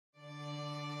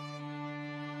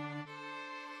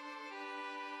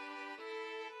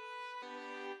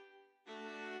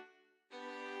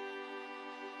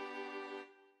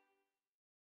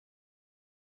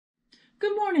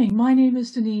Good morning, my name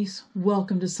is Denise.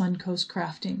 Welcome to Suncoast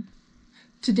Crafting.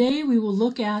 Today we will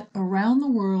look at Around the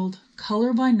World,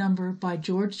 Color by Number by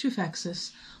George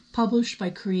Toufexis, published by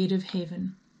Creative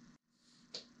Haven.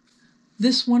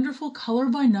 This wonderful color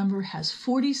by number has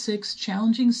 46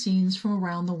 challenging scenes from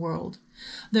around the world.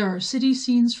 There are city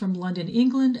scenes from London,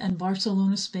 England and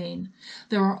Barcelona, Spain.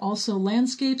 There are also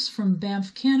landscapes from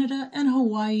Banff, Canada and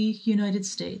Hawaii, United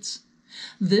States.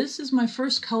 This is my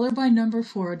first color by number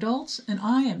for adults, and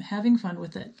I am having fun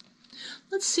with it.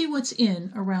 Let's see what's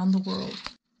in Around the World.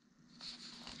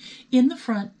 In the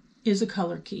front is a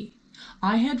color key.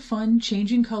 I had fun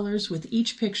changing colors with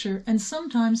each picture and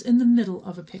sometimes in the middle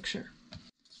of a picture.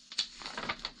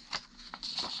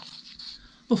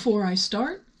 Before I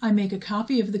start, I make a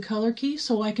copy of the color key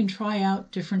so I can try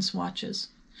out different swatches.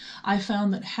 I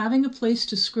found that having a place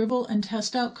to scribble and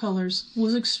test out colors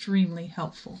was extremely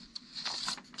helpful.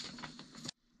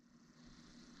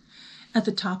 At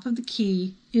the top of the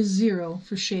key is 0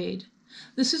 for shade.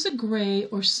 This is a gray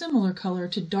or similar color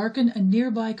to darken a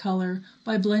nearby color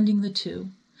by blending the two.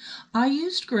 I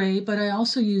used gray, but I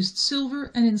also used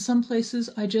silver, and in some places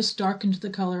I just darkened the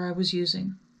color I was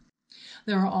using.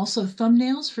 There are also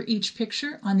thumbnails for each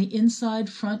picture on the inside,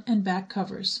 front, and back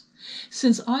covers.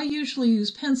 Since I usually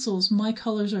use pencils, my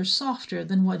colors are softer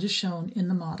than what is shown in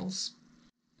the models.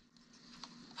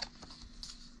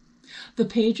 The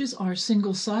pages are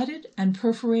single-sided and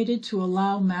perforated to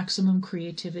allow maximum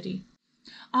creativity.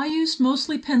 I used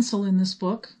mostly pencil in this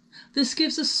book. This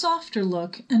gives a softer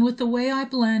look, and with the way I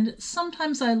blend,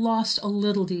 sometimes I lost a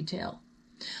little detail.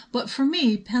 But for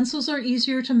me, pencils are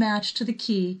easier to match to the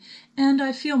key, and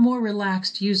I feel more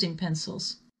relaxed using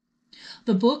pencils.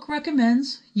 The book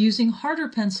recommends using harder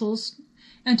pencils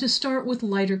and to start with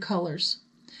lighter colors.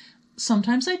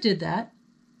 Sometimes I did that.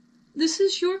 This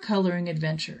is your coloring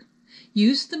adventure.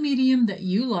 Use the medium that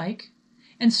you like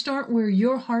and start where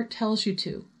your heart tells you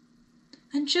to.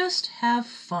 And just have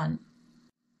fun.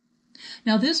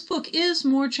 Now this book is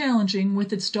more challenging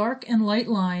with its dark and light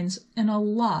lines and a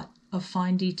lot of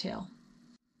fine detail.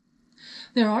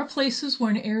 There are places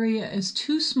where an area is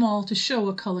too small to show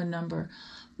a color number,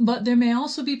 but there may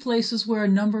also be places where a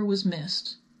number was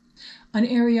missed. An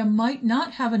area might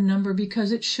not have a number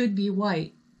because it should be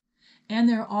white. And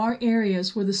there are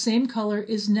areas where the same color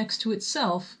is next to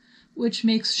itself, which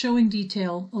makes showing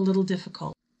detail a little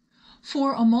difficult.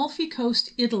 For Amalfi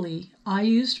Coast, Italy, I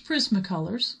used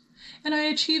Prismacolors, and I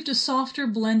achieved a softer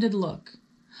blended look.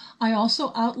 I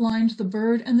also outlined the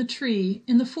bird and the tree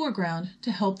in the foreground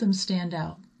to help them stand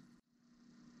out.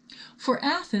 For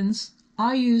Athens,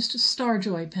 I used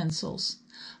Starjoy pencils.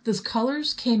 The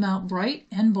colors came out bright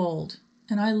and bold,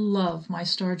 and I love my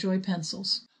Starjoy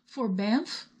pencils. For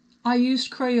Banff, I used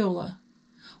Crayola.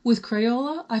 With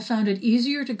Crayola, I found it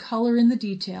easier to color in the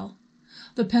detail.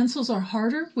 The pencils are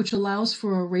harder, which allows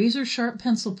for a razor-sharp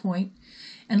pencil point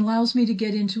and allows me to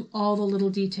get into all the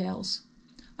little details.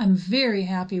 I'm very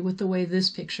happy with the way this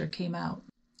picture came out.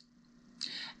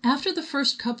 After the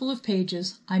first couple of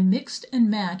pages, I mixed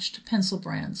and matched pencil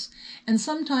brands, and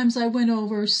sometimes I went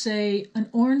over, say,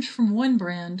 an orange from one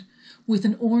brand with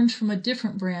an orange from a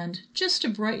different brand just to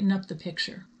brighten up the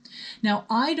picture. Now,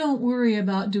 I don't worry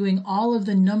about doing all of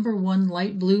the number 1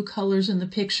 light blue colors in the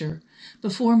picture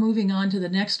before moving on to the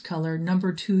next color,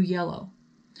 number 2 yellow.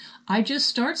 I just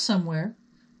start somewhere,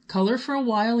 color for a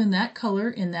while in that color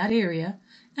in that area,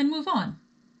 and move on.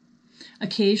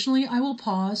 Occasionally, I will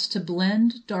pause to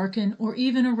blend, darken, or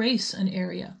even erase an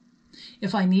area.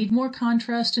 If I need more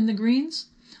contrast in the greens,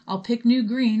 I'll pick new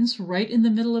greens right in the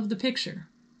middle of the picture.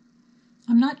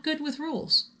 I'm not good with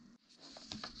rules.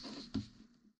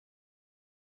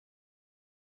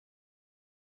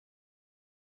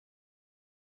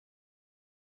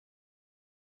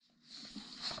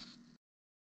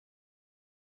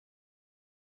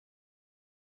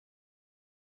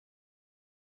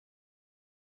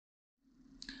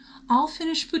 I'll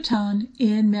finish Bhutan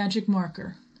in Magic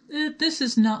Marker. This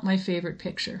is not my favorite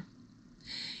picture.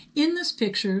 In this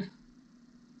picture,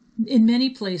 in many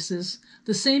places,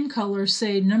 the same color,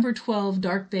 say number 12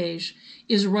 dark beige,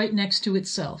 is right next to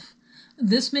itself.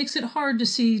 This makes it hard to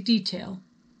see detail.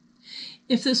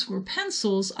 If this were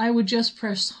pencils, I would just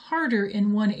press harder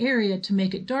in one area to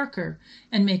make it darker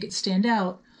and make it stand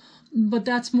out, but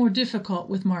that's more difficult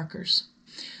with markers.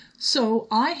 So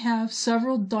I have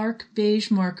several dark beige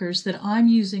markers that I'm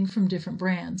using from different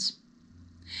brands.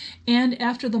 And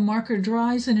after the marker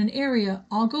dries in an area,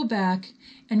 I'll go back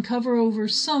and cover over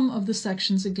some of the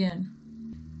sections again.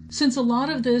 Since a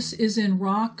lot of this is in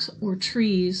rocks or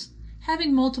trees,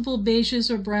 having multiple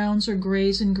beiges or browns or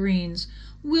grays and greens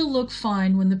will look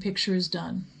fine when the picture is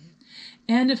done.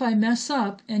 And if I mess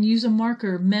up and use a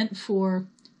marker meant for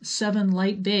 7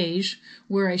 light beige,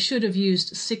 where I should have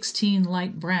used 16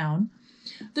 light brown,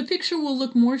 the picture will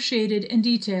look more shaded and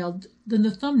detailed than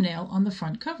the thumbnail on the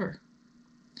front cover.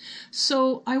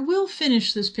 So I will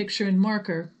finish this picture in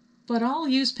marker, but I'll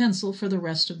use pencil for the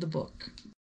rest of the book.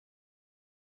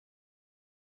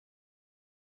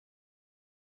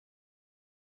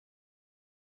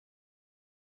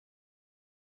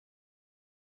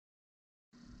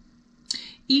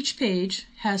 Each page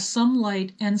has some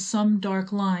light and some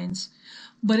dark lines,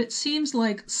 but it seems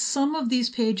like some of these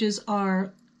pages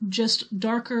are just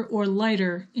darker or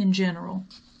lighter in general.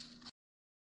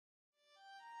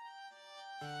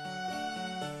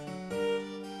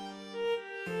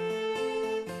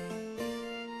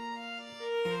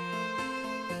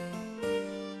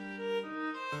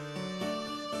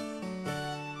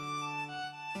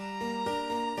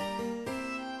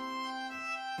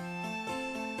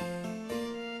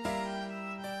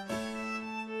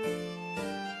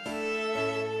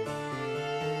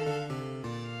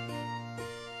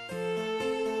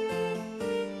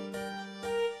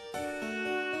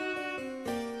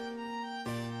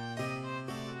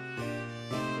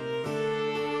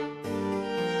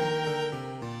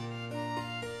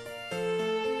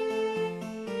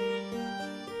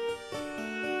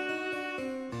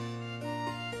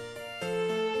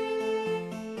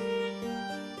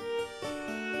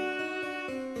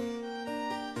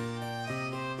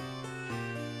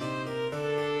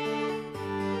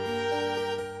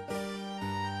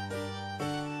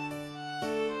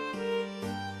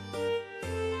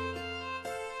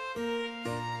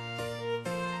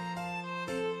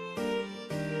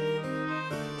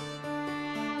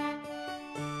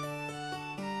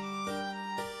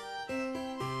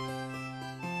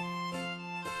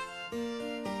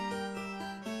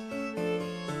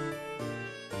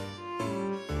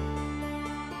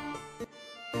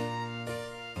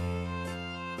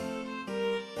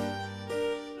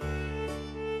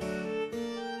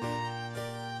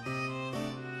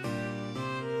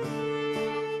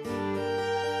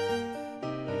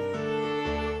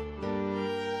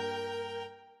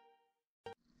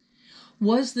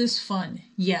 Was this fun?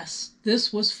 Yes,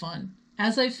 this was fun.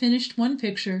 As I finished one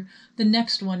picture, the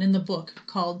next one in the book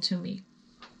called to me.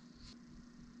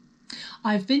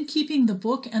 I've been keeping the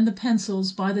book and the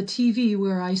pencils by the TV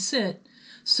where I sit,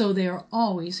 so they are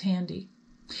always handy.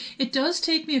 It does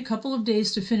take me a couple of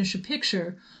days to finish a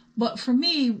picture, but for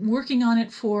me, working on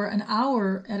it for an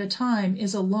hour at a time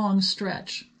is a long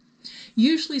stretch.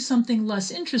 Usually something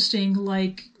less interesting,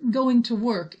 like going to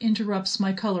work, interrupts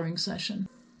my coloring session.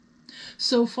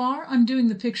 So far, I'm doing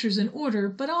the pictures in order,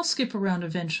 but I'll skip around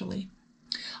eventually.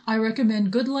 I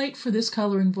recommend good light for this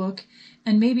coloring book,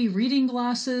 and maybe reading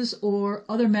glasses or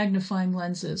other magnifying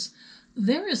lenses.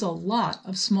 There is a lot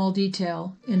of small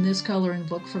detail in this coloring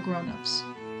book for grown-ups.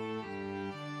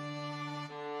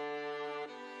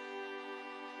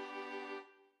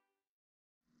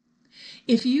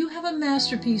 If you have a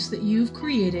masterpiece that you've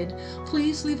created,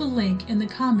 please leave a link in the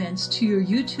comments to your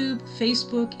YouTube,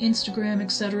 Facebook, Instagram,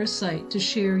 etc. site to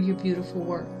share your beautiful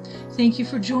work. Thank you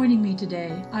for joining me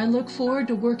today. I look forward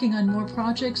to working on more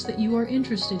projects that you are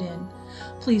interested in.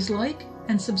 Please like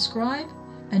and subscribe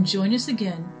and join us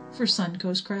again for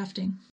Suncoast Crafting.